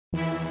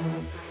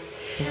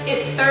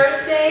It's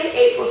Thursday,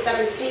 April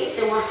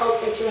 17th, and we hope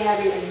that you're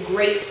having a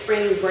great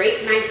spring break,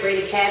 9th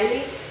grade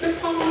academy. Ms.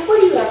 Palmer, what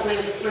do you have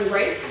planned this spring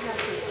break? I have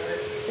to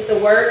work. At the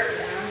work?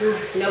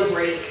 Yeah. No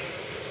break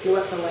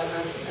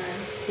whatsoever.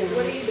 Okay.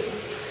 What are you doing?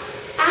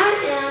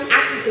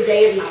 Actually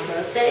today is my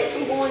birthday, so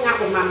I'm going out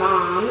with my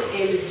mom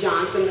and Ms.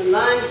 Johnson to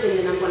lunch, and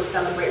then I'm going to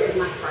celebrate with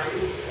my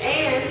friends.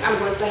 And I'm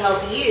going to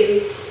help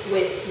you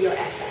with your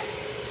essay.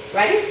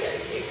 Ready?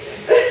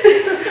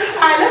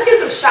 Alright, let's give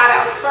some shout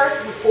outs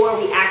first before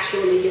we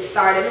actually get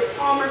started. Ms.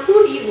 Palmer,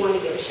 who do you want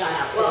to give a shout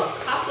out to? Well,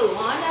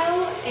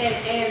 Castellano and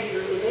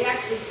Andrew, they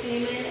actually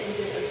came in and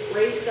did a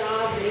great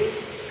job. They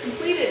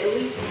completed at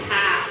least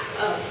half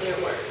of their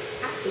work.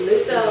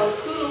 Absolutely. So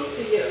kudos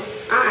to you.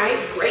 Alright,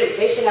 great.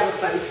 They should have a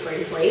fun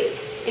spring break.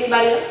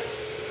 Anybody else?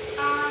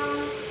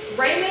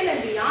 Raymond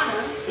and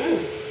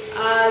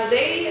Deanna,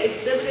 they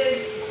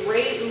exhibited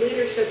great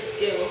leadership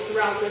skills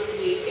throughout this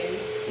week, and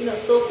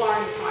so far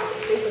in the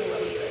project, they've been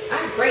really good.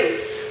 Alright,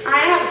 great.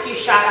 Alright, I have a few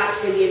shout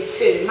outs to give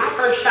too. My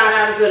first shout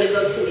out is going to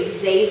go to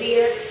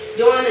Xavier.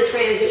 During the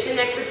transition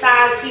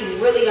exercise, he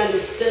really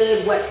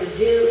understood what to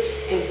do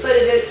and put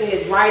it into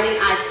his writing.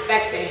 I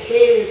expect that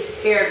his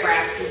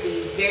paragraphs will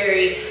be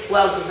very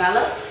well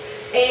developed.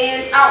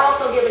 And I'll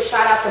also give a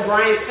shout out to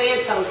Brian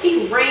Santos.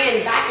 He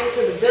ran back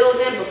into the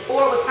building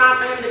before it was time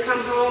for him to come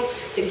home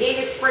to get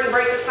his spring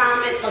break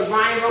assignment. So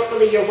Brian,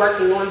 hopefully you're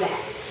working on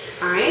that.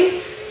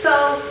 Alright,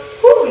 so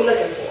who are we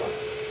looking for?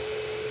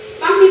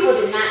 Some people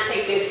did not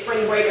take their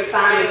spring break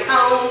assignments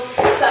home.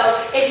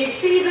 So if you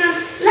see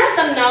them, let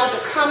them know to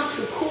come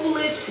to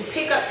Coolidge to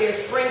pick up their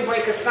spring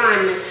break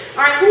assignment.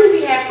 Alright, who do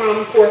we have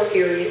from fourth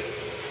period?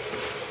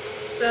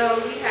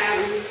 So we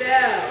have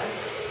Giselle,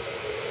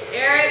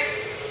 Eric,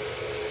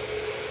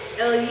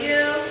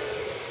 L.U.,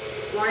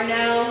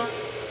 Larnell,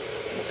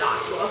 and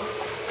Joshua.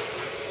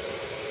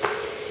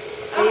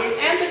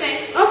 And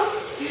Benet.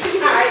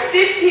 Alright,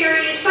 fifth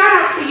period. Shout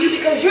out to you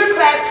because your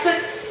class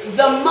took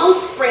the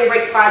most spring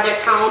break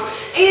projects home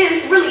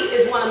and really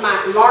is one of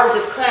my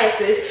largest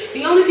classes.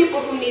 The only people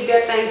who need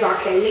their things are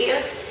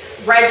Kalia,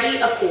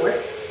 Reggie, of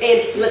course,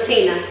 and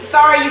Latina.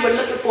 Sorry you were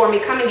looking for me.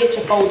 Come and get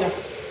your folder.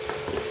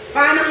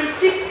 Finally,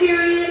 sixth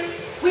period.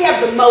 We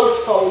have the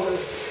most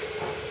folders.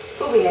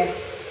 Who we have?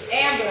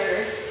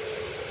 Amber,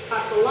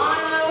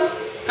 Castellano,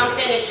 come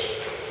finish.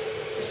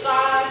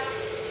 Rashad,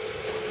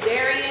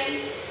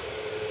 Darian,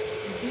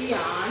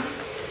 Dion,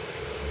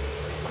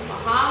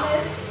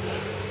 Muhammad,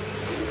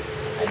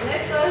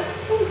 Anissa,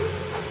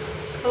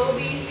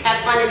 Kobe,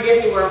 have fun in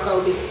Disney World,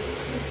 Kobe,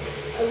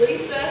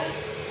 Alicia,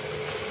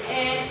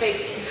 and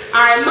Fabian.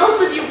 Alright,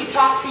 most of you, we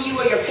talked to you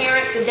or your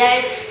parents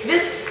today.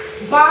 This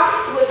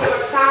box with your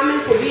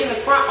assignments will be in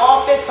the front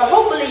office, so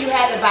hopefully you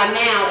have it by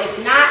now.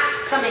 If not,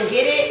 come and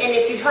get it. And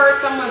if you heard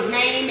someone's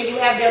name and you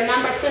have their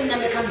number, send them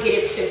to come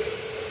get it too.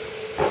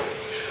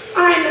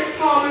 Alright, Ms.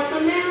 Palmer, so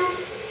now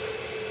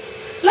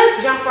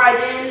let's jump right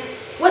in.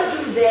 What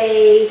do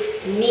they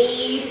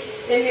need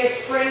in their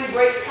spring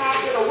break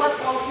packet, or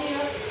what's on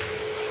here?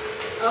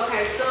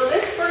 Okay, so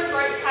this spring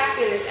break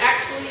packet is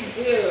actually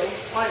due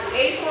on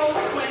April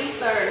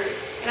 23rd,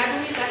 and I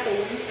believe that's a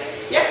Wednesday?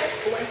 Yep.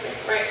 A Wednesday,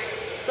 right.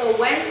 So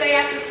Wednesday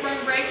after spring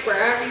break for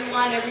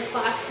everyone, every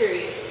class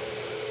period.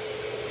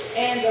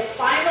 And the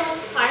final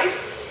type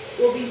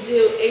will be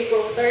due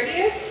April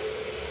 30th.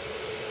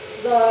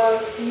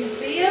 The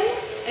museum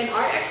and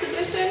art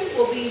exhibition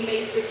will be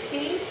May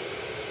 16th.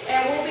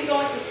 And we'll be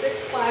going to Six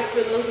Flags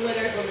for those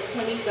winners on the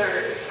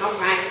 23rd.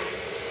 Alright.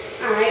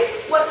 Alright.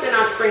 What's in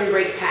our spring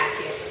break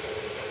packet?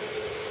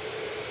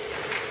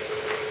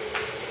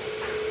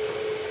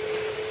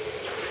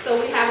 So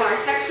we have our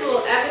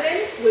textual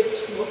evidence,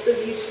 which most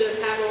of you should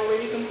have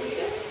already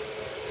completed.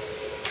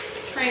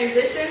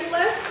 Transition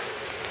list,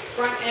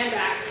 front and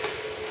back.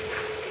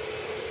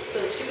 So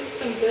choose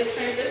some good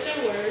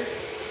transition words.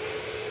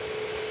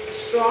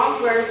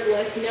 Strong verbs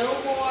list, no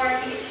more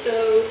he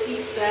shows,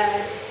 he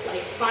said.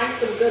 Like, find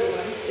some good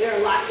ones. There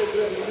are lots of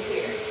good ones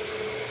here.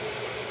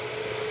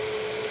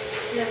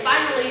 And then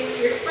finally,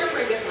 your spring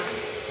break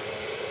assignment.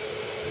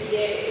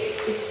 Yay.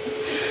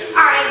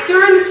 Alright,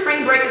 during the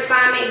spring break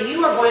assignment,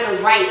 you are going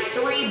to write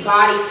 3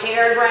 body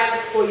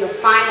paragraphs for your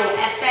final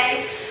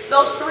essay.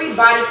 Those 3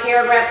 body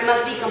paragraphs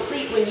must be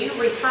complete when you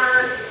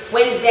return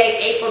Wednesday,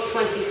 April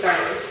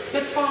 23rd.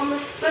 Ms. Palmer,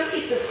 let's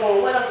keep this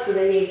going. What else do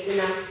they need to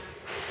know?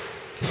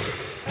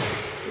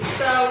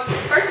 So,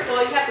 first of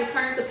all, you have to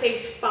turn to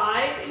page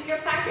 5 in your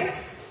packet.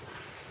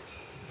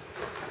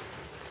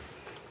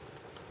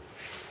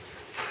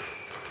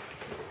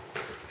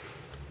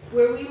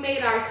 Where we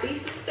made our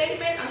thesis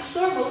statement. I'm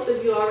sure most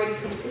of you already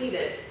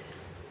completed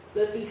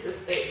the thesis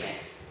statement,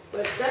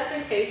 but just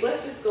in case,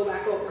 let's just go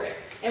back over it.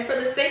 And for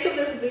the sake of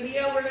this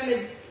video, we're going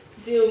to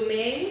do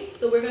Ming,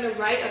 so we're going to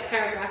write a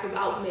paragraph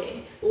about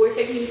Ming, but we're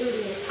taking you through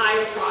the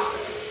entire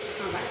process.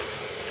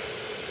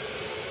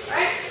 All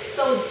right,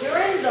 so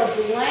during the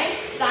blank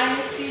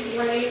dynasty's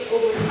reign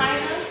over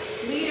China,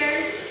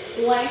 leaders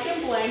blank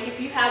and blank, if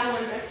you have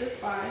one, that's just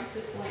fine,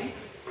 just blank,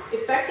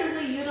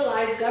 effectively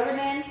utilized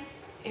governing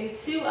in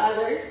 2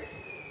 others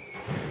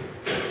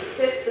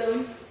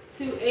systems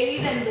to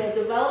aid in the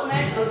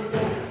development of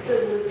the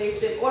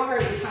civilization or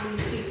hurt the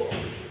Chinese people.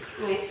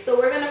 Right. So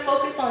we're going to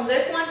focus on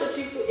this one, but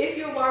if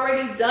you've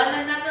already done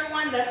another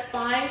one, that's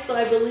fine. So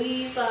I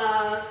believe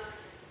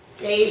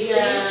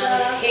Asia,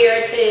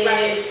 Heritage,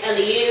 right.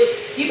 LEU.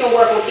 You can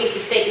work on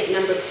thesis statement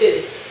number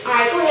 2. All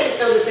right, go ahead and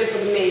throw this in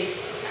for me.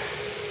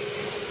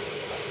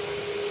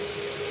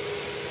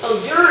 So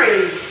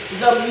during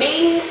the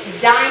Ming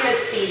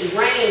Dynasty's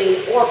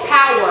reign or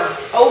power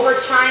over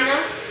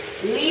China,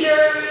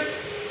 leaders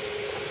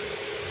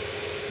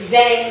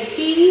Zhang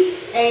He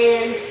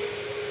and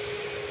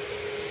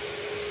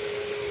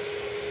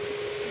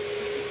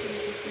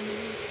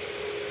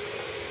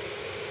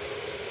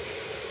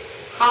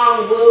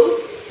Hong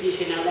Wu, you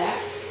should know that,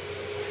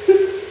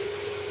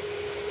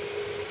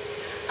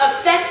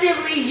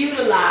 effectively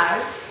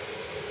utilized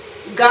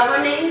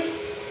governing,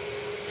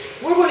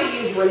 we're going to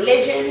use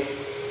religion,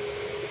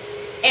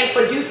 and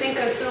producing,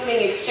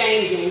 consuming,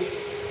 exchanging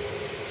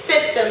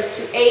systems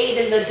to aid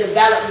in the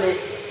development.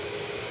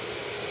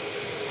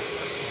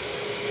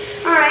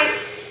 All right,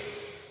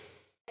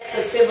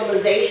 of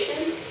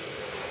civilization.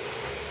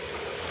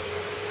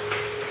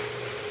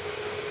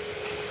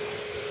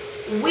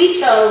 We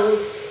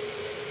chose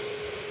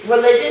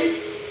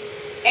religion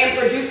and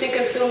producing,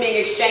 consuming,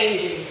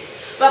 exchanging.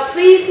 But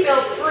please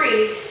feel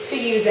free to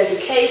use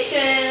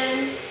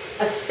education,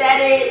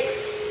 aesthetics,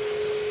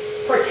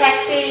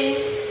 protecting,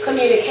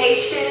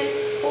 communication.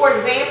 For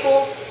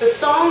example, the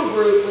song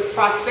group with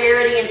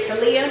Prosperity and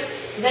Talia,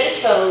 they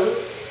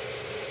chose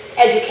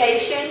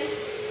education,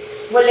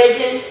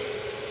 religion,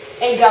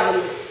 and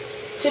government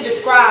to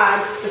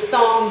describe the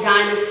Song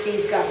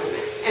Dynasty's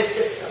government and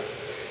system.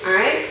 All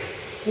right?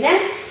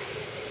 Next,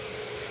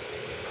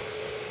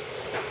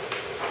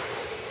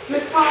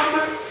 Ms.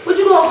 Palmer, would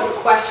you go over the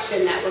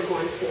question that we're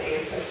going to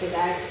answer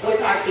today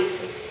with our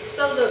pieces?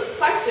 So the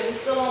question,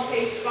 still on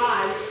page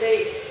 5,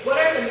 states, what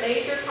are the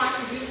major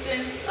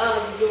contributions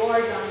of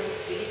your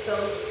dynasty? So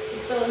you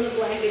fill in the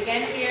blank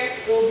again here,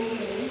 will be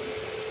me.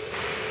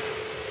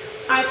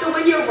 All right, so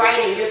when you're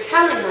writing, you're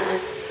telling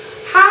us,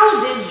 how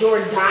did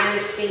your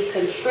dynasty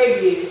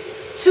contribute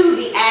to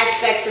the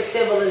aspects of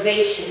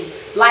civilization,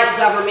 like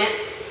government,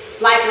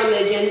 like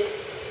religion,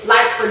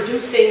 like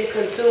producing,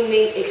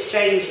 consuming,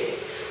 exchanging?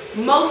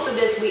 Most of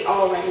this we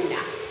already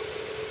know.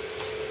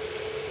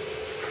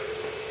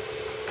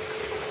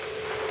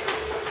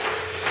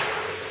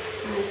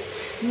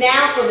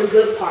 Now for the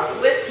good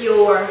part. With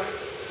your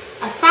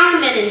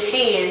assignment in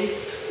hand,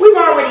 we've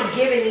already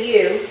given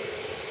you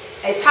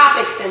a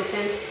topic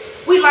sentence.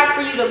 We'd like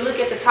for you to look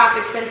at the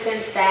topic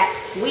sentence that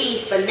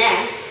we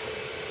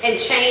finessed and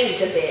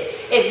changed a bit.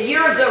 If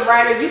you're a good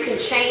writer, you can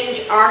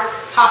change our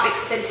topic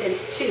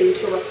sentence too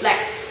to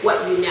reflect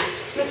what you know.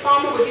 Ms.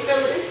 Palmer, would you fill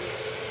it in?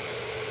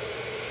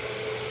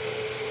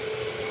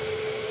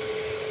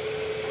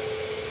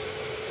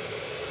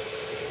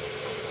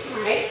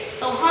 All right,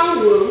 so Hong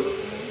Wu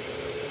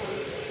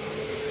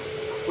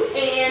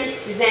and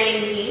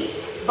Zhang Yi,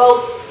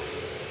 both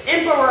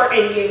emperor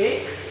and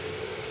eunuch,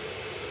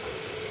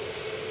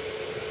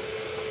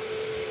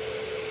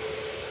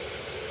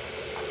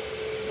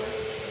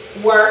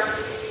 were.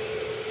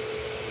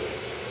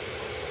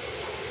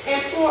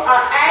 And for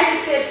our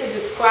adjective to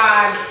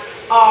describe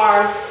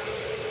our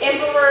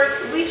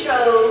emperors, we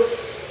chose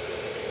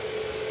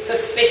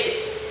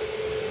suspicious.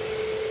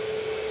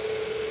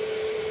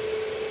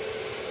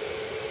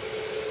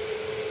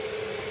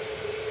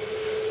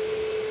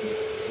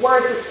 Were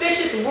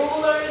suspicious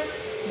rulers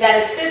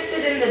that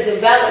assisted in the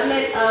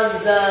development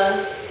of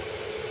the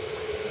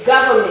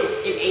government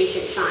in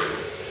ancient China.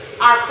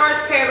 Our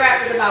first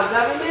paragraph is about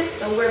government,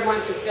 so we're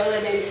going to fill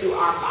it into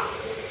our boxes.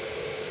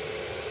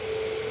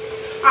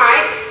 All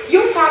right,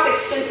 your topic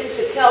sentence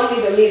should tell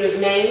me the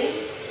leader's name,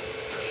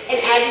 an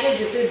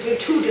adjective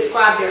to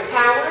describe their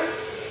power,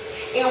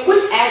 and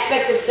which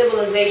aspect of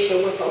civilization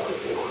we're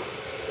focusing on.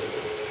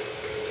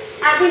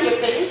 All right, when you're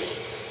finished,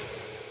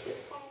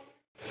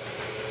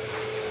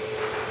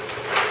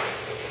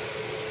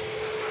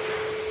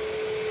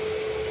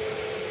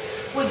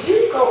 would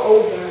you go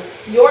over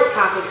your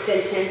topic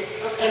sentence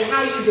and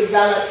how you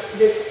develop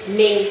this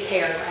main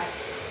paragraph?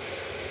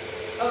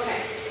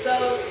 Okay,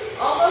 so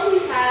although we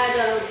had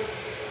a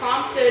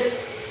prompted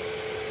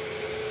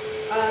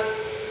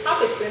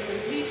topic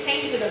sentence, we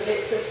changed it a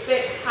bit to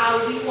fit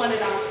how we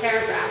wanted our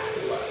paragraph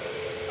to look.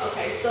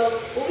 Okay, so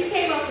what we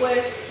came up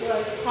with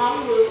was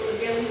Hong Wu.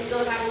 Again, we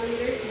still have a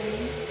leader's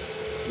name.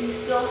 We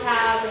still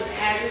have an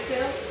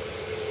adjective.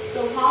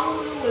 So Hong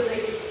Wu was a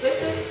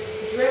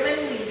suspicious, driven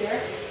leader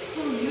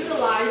who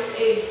utilized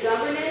a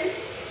governance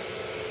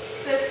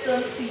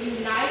system to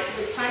unite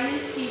the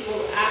Chinese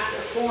people after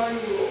foreign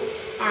rule.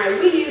 All right,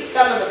 we used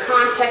some of the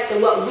context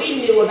and what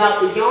we knew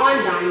about the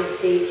Yuan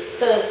dynasty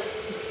to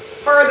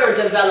further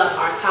develop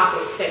our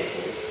topic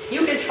sentence.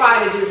 You can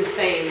try to do the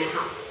same at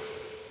home.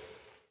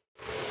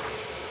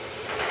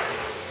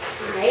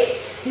 All right,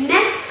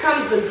 next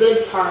comes the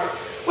good part.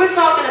 We're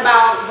talking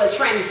about the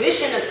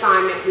transition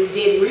assignment we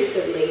did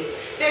recently.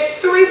 There's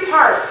 3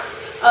 parts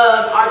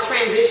of our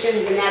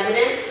transitions and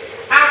evidence.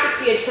 I should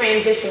see a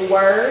transition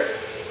word,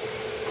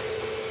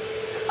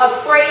 a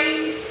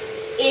phrase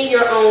in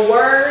your own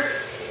words,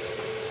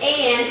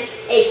 and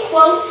a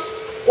quote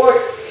or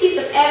piece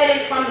of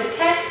evidence from the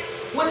text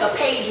with a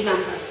page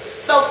number.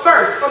 So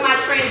first, for my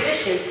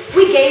transition,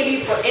 we gave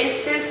you, for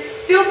instance,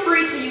 feel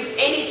free to use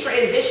any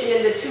transition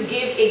in the to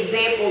give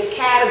examples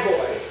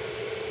category.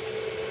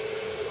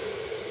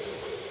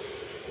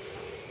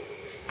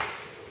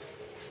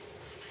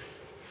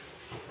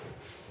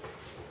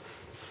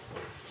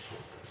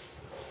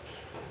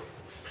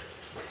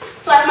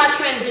 So I have my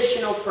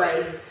transitional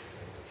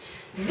phrase.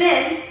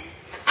 Then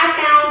I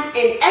found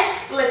an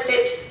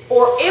explicit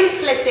or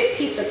implicit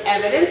piece of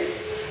evidence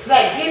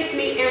that gives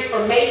me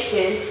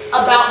information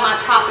about my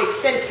topic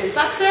sentence.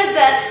 I said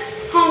that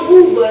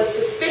Hong-woo was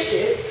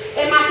suspicious,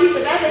 and my piece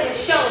of evidence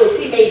shows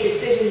he made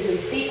decisions in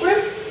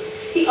secret.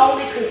 He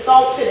only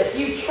consulted a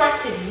few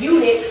trusted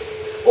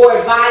eunuchs or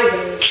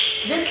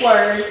advisors. This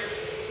word,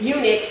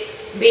 eunuchs,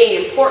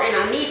 being important,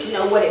 I need to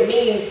know what it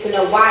means to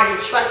know why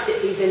he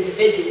trusted these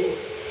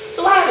individuals.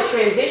 So I have a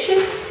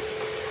transition.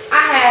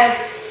 I have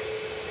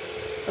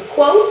a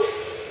quote.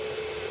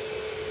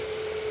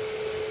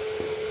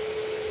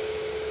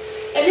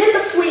 And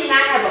in between,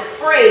 I have a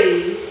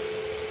phrase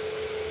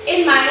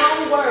in my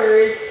own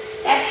words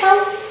that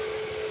helps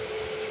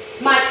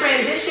my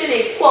transition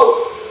and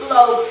quote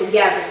flow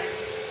together.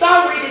 So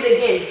I'll read it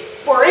again.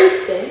 For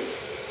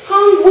instance,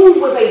 Hong-woo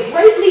was a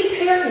greatly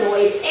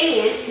paranoid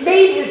and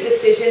made his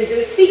decisions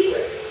in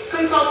secret,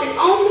 consulting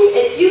only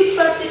a few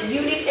trusted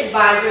eunuch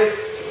advisors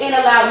and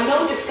allowed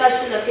no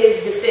discussion of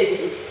his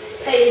decisions.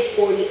 Page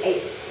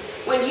 48.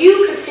 When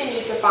you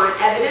continue to find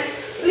evidence,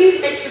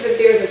 please make sure that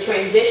there's a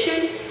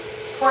transition,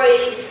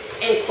 phrase,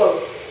 and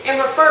quote.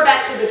 And refer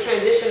back to the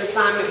transition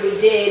assignment we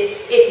did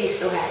if you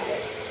still have it.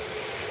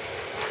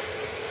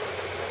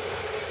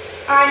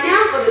 Alright,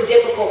 now for the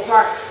difficult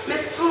part.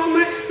 Ms.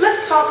 Palmer,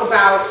 let's talk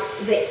about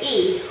the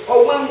E,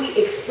 or when we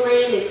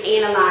explain and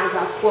analyze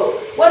our quote.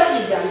 What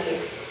have you done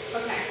here?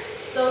 Okay,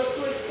 so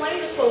to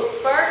explain the quote,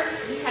 first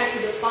we had to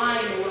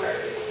define the word.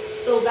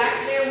 So back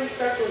there we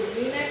circled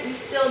eunuch, we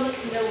still need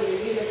to know what a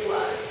eunuch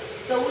was.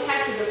 So we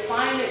had to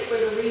define it for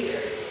the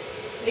readers.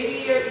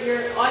 Maybe your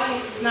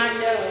audience does not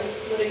know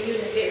what a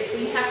eunuch is, so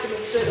you have to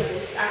make sure that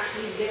it's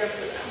actually there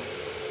for them.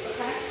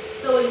 Okay?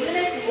 So a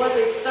eunuch was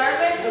a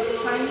servant of the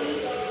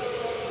Chinese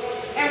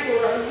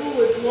emperor who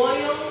was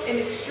loyal and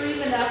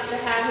extreme enough to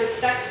have his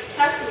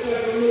testicles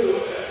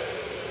removed.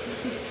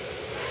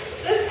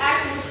 This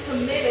act was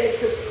committed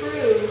to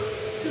prove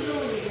to the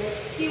leader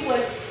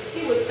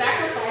he would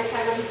sacrifice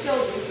having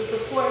children to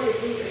support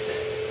his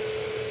leadership.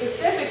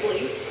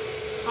 Specifically,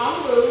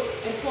 Hong-woo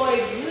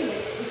employed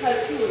eunuchs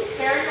because he was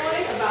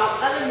paranoid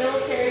about other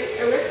military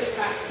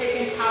aristocrats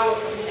taking power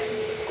from him.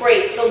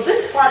 Great. So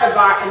this part of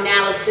our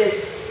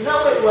analysis,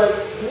 though it was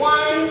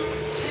 1,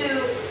 2,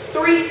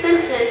 3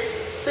 sentences,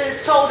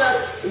 told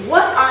us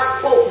what our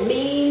quote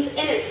means,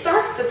 and it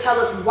starts to tell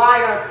us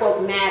why our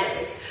quote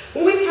matters.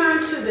 When we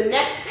turn to the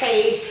next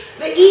page,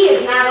 the E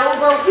is not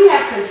over. We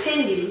have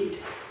continued.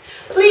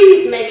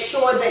 Please make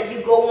sure that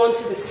you go on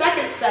to the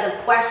second set of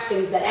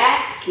questions that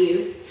ask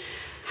you,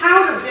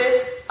 how does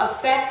this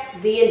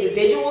affect the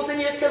individuals in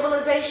your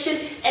civilization,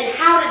 and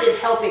how did it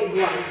help it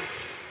grow?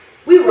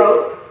 We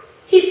wrote,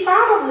 he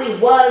probably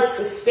was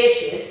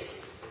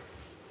suspicious,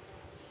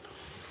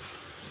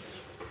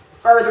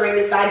 furthering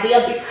this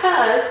idea,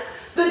 because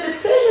the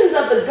decisions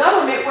of the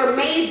government were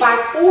made by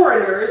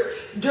foreigners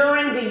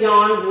during the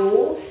Yuan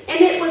rule,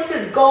 and it was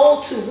his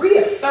goal to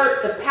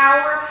reassert the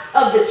power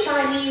of the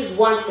Chinese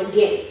once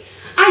again.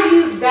 I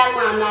used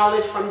background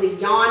knowledge from the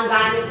Yuan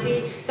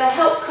dynasty to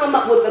help come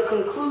up with a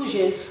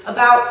conclusion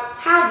about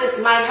how this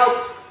might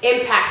help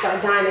impact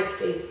our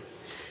dynasty.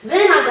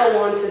 Then I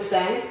go on to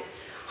say,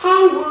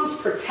 Hong-woo's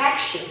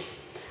protection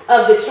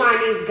of the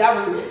Chinese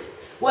government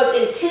was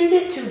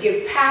intended to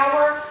give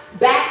power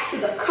back to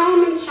the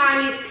common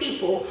Chinese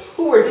people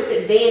who were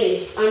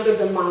disadvantaged under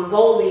the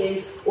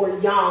Mongolians or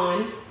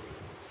Yuan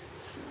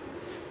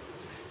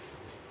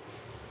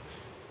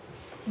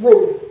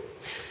rule.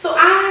 So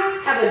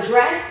I have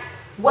addressed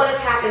what has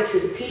happened to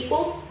the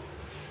people,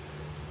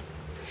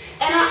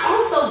 and I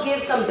also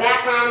give some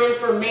background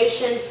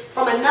information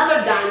from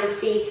another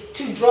dynasty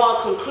to draw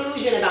a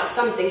conclusion about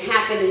something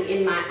happening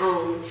in my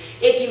own.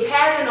 If you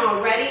haven't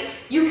already,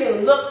 you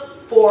can look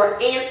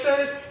for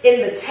answers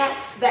in the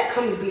text that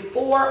comes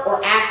before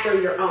or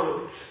after your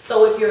own.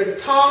 So if you're the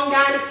Tang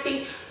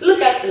dynasty,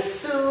 look at the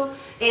Su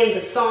and the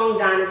Song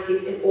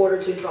dynasties in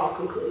order to draw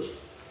conclusions.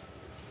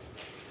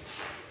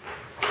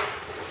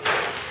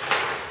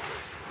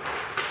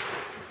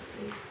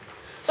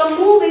 So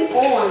moving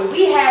on,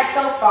 we have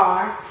so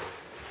far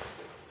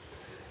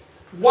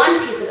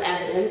one piece of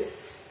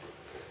evidence,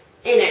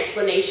 an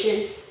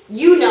explanation.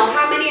 You know,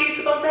 how many are you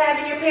supposed to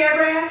have in your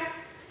paragraph?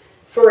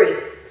 3.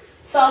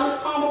 So Ms.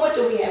 Palmer, what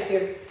do we have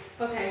here?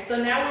 Okay,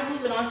 so now we're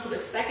moving on to the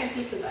second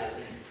piece of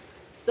evidence.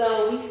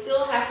 So we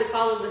still have to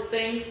follow the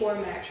same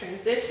format: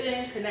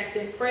 transition,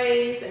 connecting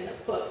phrase, and a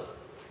quote.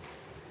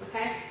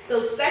 Okay,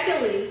 so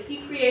secondly, he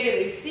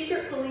created a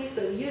secret police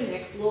of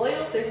eunuchs loyal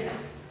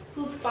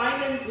whose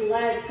findings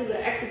led to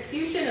the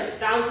execution of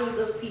thousands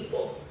of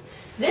people.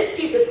 This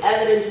piece of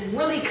evidence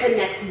really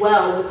connects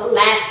well with the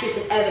last piece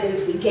of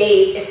evidence we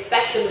gave,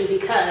 especially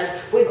because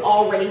we've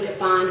already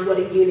defined what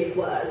a eunuch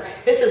was.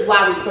 Right. This is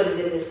why we put it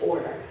in this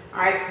order. All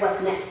right,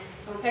 what's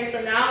next? Okay,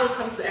 so now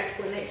comes the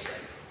explanation.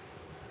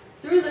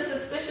 Through the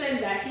suspicion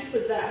that he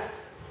possessed,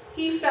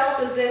 he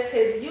felt as if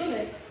his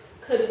eunuchs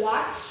could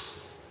watch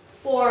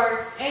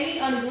for any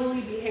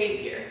unruly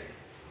behavior.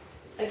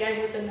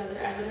 Again, with another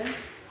evidence,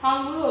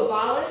 Hongwu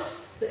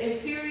abolished the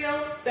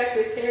imperial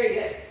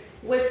secretariat,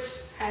 which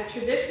had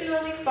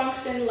traditionally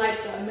functioned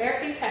like the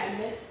American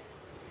cabinet,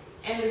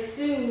 and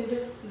assumed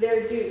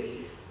their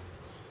duties.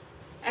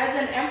 As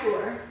an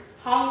emperor,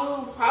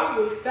 Hongwu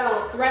probably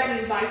felt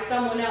threatened by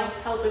someone else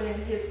helping in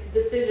his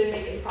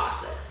decision-making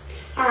process.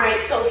 All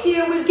right, so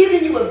here we've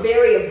given you a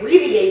very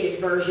abbreviated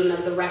version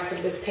of the rest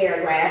of this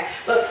paragraph,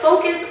 but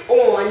focus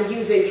on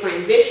using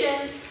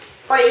transitions,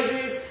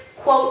 phrases,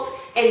 quotes,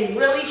 and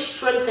really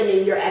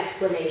strengthening your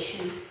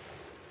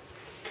explanations.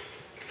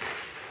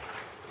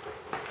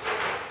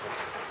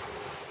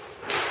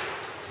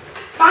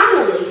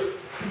 Finally,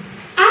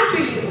 after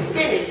you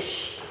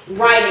finish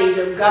writing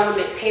your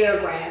government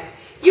paragraph,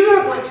 you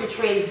are going to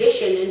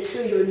transition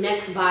into your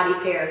next body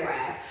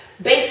paragraph.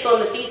 Based on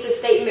the thesis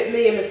statement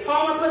me and Ms.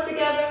 Palmer put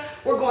together,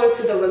 we're going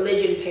to the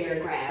religion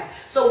paragraph.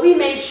 So we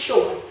made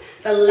sure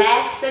the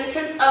last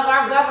sentence of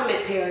our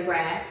government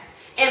paragraph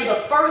and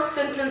the first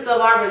sentence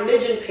of our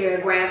religion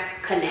paragraph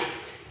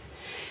connect.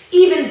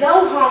 Even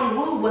though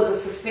Hongwu was a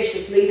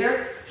suspicious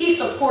leader, he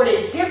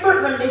supported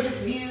different religious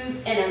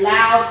views and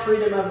allowed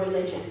freedom of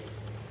religion.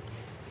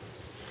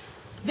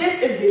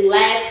 This is the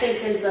last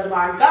sentence of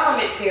our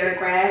government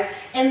paragraph,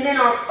 and then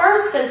our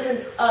first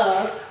sentence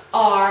of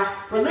our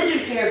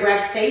religion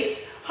paragraph states,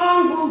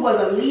 Hongwu was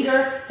a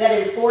leader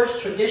that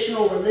enforced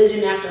traditional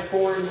religion after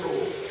foreign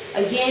rule.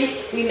 Again,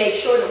 we make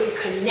sure that we've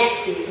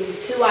connected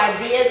these two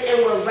ideas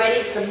and we're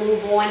ready to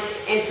move on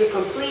into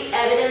complete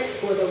evidence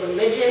for the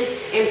religion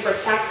and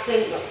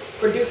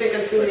producing,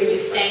 consuming,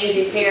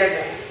 exchanging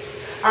paragraphs.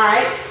 All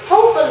right,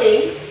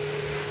 hopefully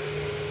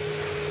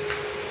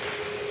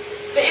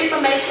the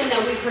information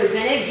that we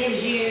presented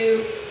gives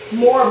you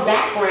more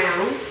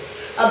background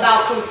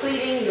about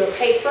completing your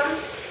paper.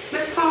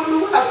 Ms. Palmer,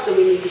 what else do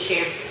we need to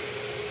share?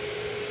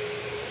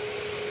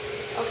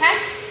 Okay,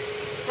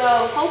 so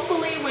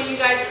hopefully when you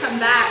guys come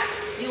back,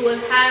 you will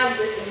have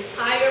this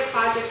entire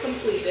project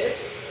completed.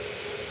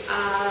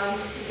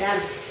 Yeah.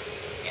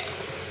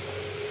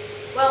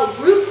 Well,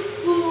 groups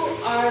who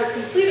are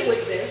completed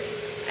with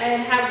this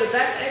and have the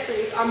best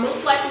essays are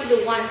most likely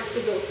the ones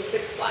to go to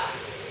Six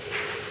Flags.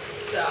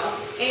 So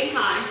aim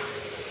high.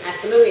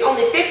 Absolutely.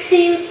 Only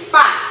 15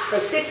 spots for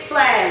Six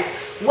Flags.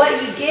 What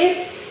you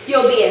get,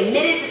 you'll be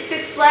admitted to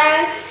Six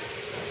Flags,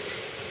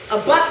 a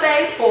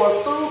buffet for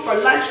food for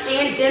lunch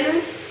and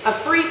dinner, a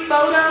free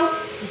photo,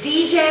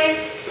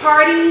 DJ,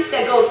 party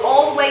that goes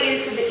all the way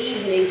into the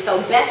evening.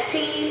 So best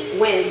team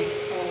wins.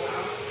 Oh,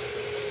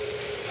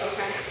 wow.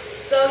 Okay.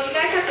 So you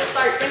guys have to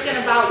start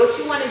thinking about what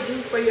you want to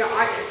do for your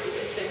art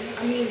exhibition.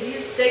 I mean,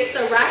 these dates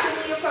are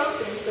rapidly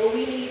approaching, so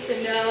we need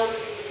to know,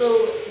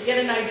 so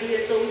get an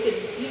idea so we could,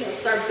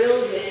 start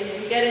building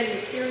and getting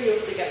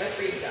materials together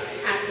for you guys.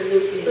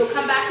 Absolutely. So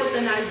come back with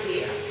an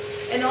idea.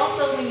 And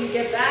also when you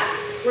get back,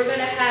 we're going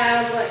to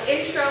have an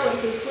intro and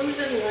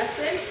conclusion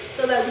lesson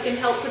so that we can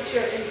help put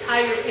your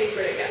entire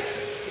paper together.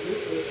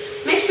 Absolutely.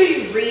 Make sure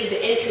you read the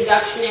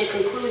introduction and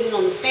conclusion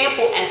on the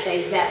sample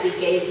essays that we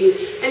gave you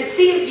and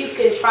see if you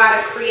can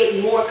try to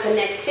create more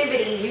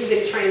connectivity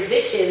using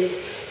transitions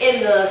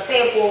in the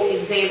sample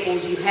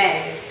examples you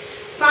have.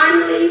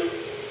 Finally,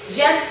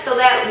 just so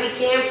that we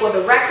can, for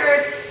the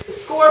record, the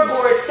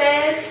scoreboard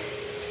says,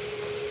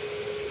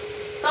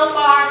 so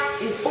far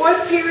in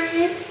fourth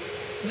period,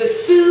 the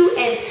Su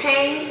and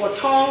Tang or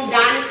Tong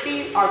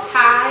dynasty are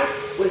tied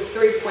with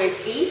 3 points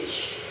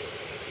each.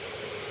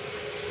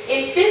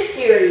 In fifth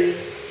period,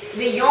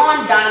 the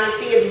Yuan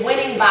dynasty is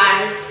winning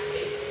by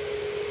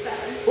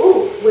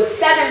 7. With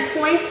 7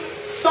 points.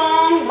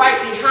 Song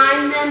right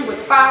behind them with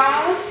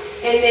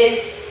 5. And then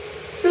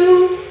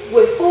Su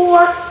with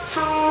 4,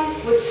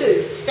 Tong with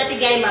 2. Step your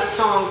game up,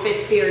 Tong,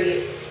 fifth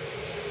period.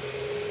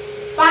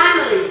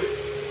 Finally,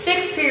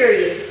 sixth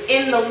period,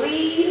 in the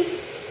lead,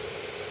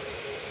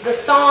 the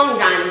Song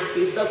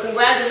dynasty. So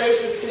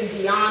congratulations to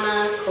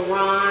Deanna,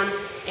 Karan,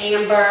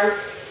 Amber,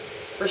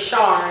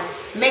 Rashard.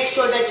 Make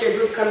sure that your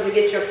group comes to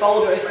get your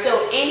folder. It's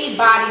still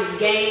anybody's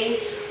game.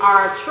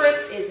 Our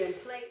trip is in